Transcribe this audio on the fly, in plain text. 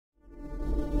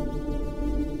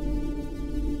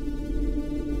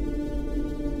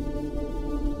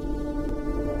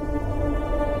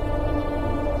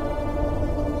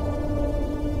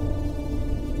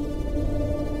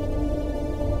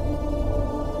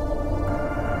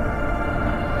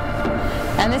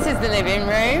And this is the living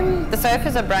room. The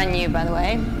sofas are brand new, by the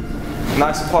way.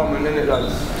 Nice apartment, isn't it,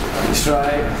 lads? That's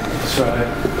right, that's right.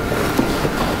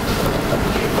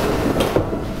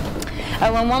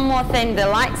 Oh, and one more thing, the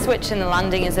light switch in the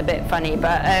landing is a bit funny,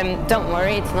 but don't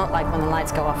worry, it's not like when the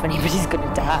lights go off anybody's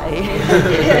gonna die.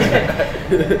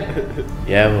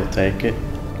 Yeah, we'll take it.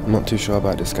 I'm not too sure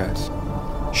about this, guys.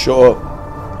 Shut up,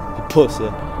 you pussy.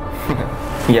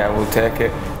 Yeah, we'll take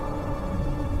it.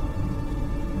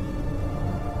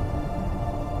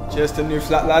 Cheers to the new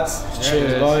flat, lads.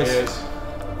 Cheers, boys. Cheers.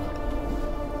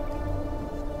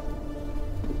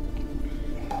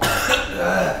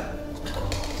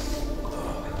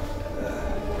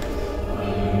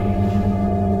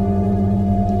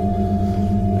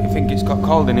 I think it's got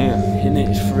cold in here.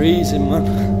 It's freezing, man.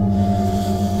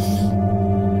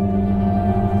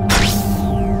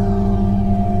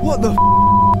 What the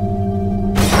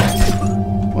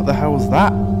What the hell was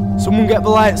that? Someone get the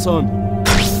lights on.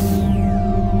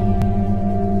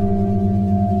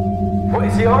 What,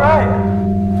 is he alright?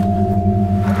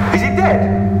 Is he dead?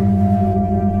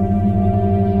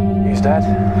 He's dead.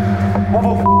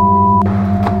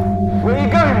 Where are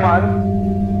you going, man?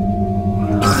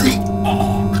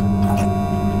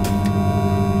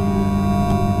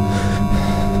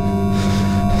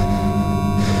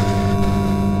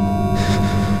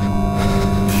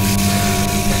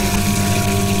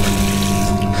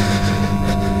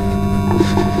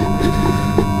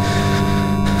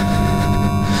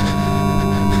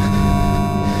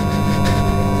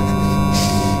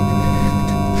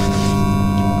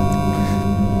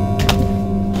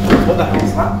 What the hell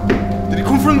is that? Did he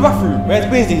come from the bathroom? Where's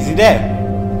Weasley? Is he there?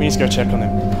 We need to go check on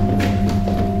him.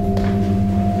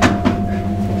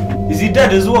 Is he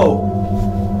dead as well?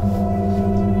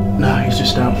 No, he's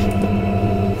just out.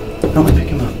 Help me pick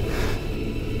him up.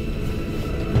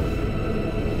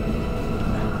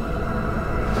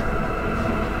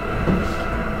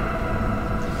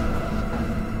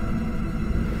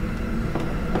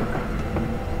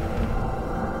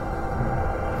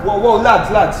 Whoa,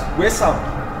 lads, where's Sam?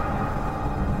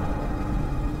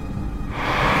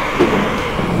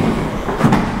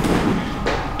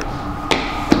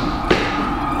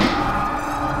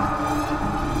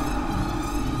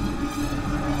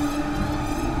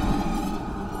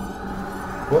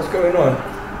 What's going on?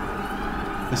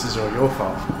 This is all your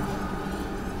fault.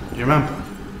 Do you remember?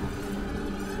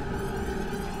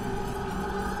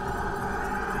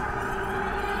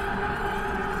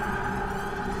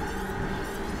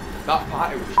 That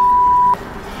party was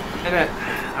Innit?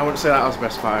 I wouldn't say that was the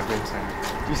best part I've been to.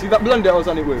 Do you see that blonde I was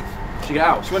on it with? Did you get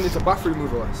out? She went into the bathroom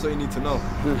with her, so you need to know.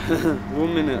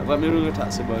 1 minute, let me ring a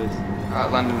taxi, boys.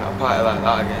 Out landing at a party like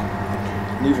that again.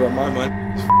 Neither am I, man.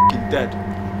 He's f***ing dead.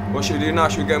 What should we do now?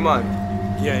 Should we get mine?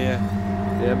 Yeah.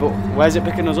 Yeah, but where's it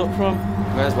picking us up from?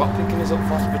 Where's what picking us up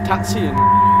for? The taxi and...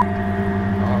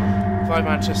 5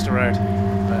 Manchester Road.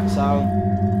 Right, sound.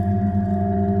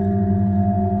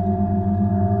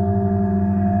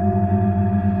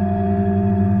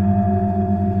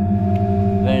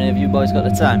 Have any of you boys got the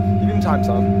time? Give him time,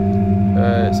 Sam.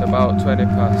 It's about 20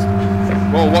 past.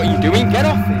 Whoa, what are you doing? Get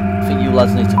off it! I think you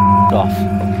lads need to off.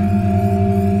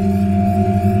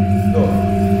 No,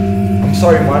 I'm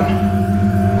sorry, man.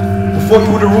 Before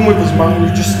you would have run with us, man, we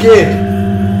were just scared.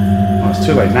 Well, it's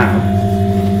too late now.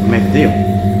 We made a deal.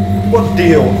 What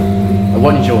deal? I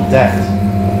wanted your death.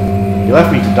 You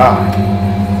left me to die.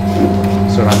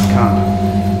 So I can't.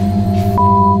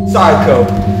 Psycho.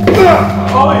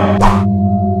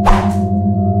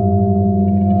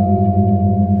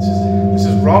 This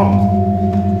is wrong.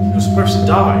 You're supposed to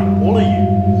die, all of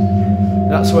you.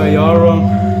 That's where you're wrong.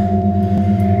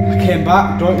 I came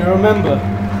back, don't you remember?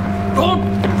 Run!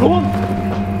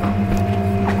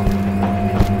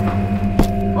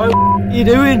 What are you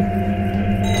doing?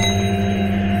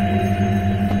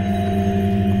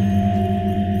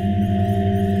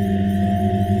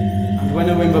 And when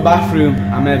I went in the bathroom,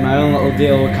 I made my own little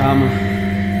deal with Karma.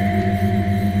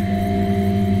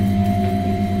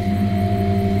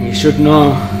 You should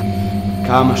know,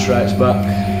 Karma strikes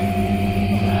back.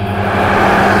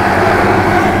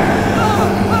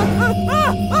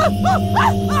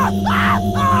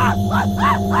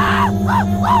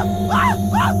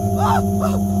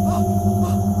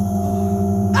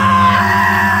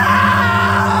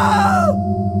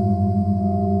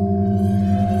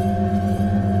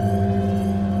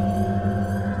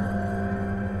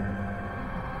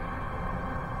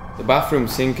 The bathroom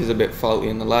sink is a bit faulty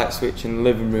and the light switch in the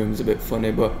living room is a bit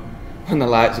funny, but when the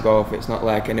lights go off it's not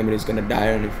like anybody's gonna die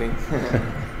or anything.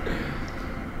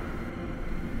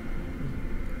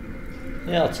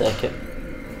 Yeah, I'll take it.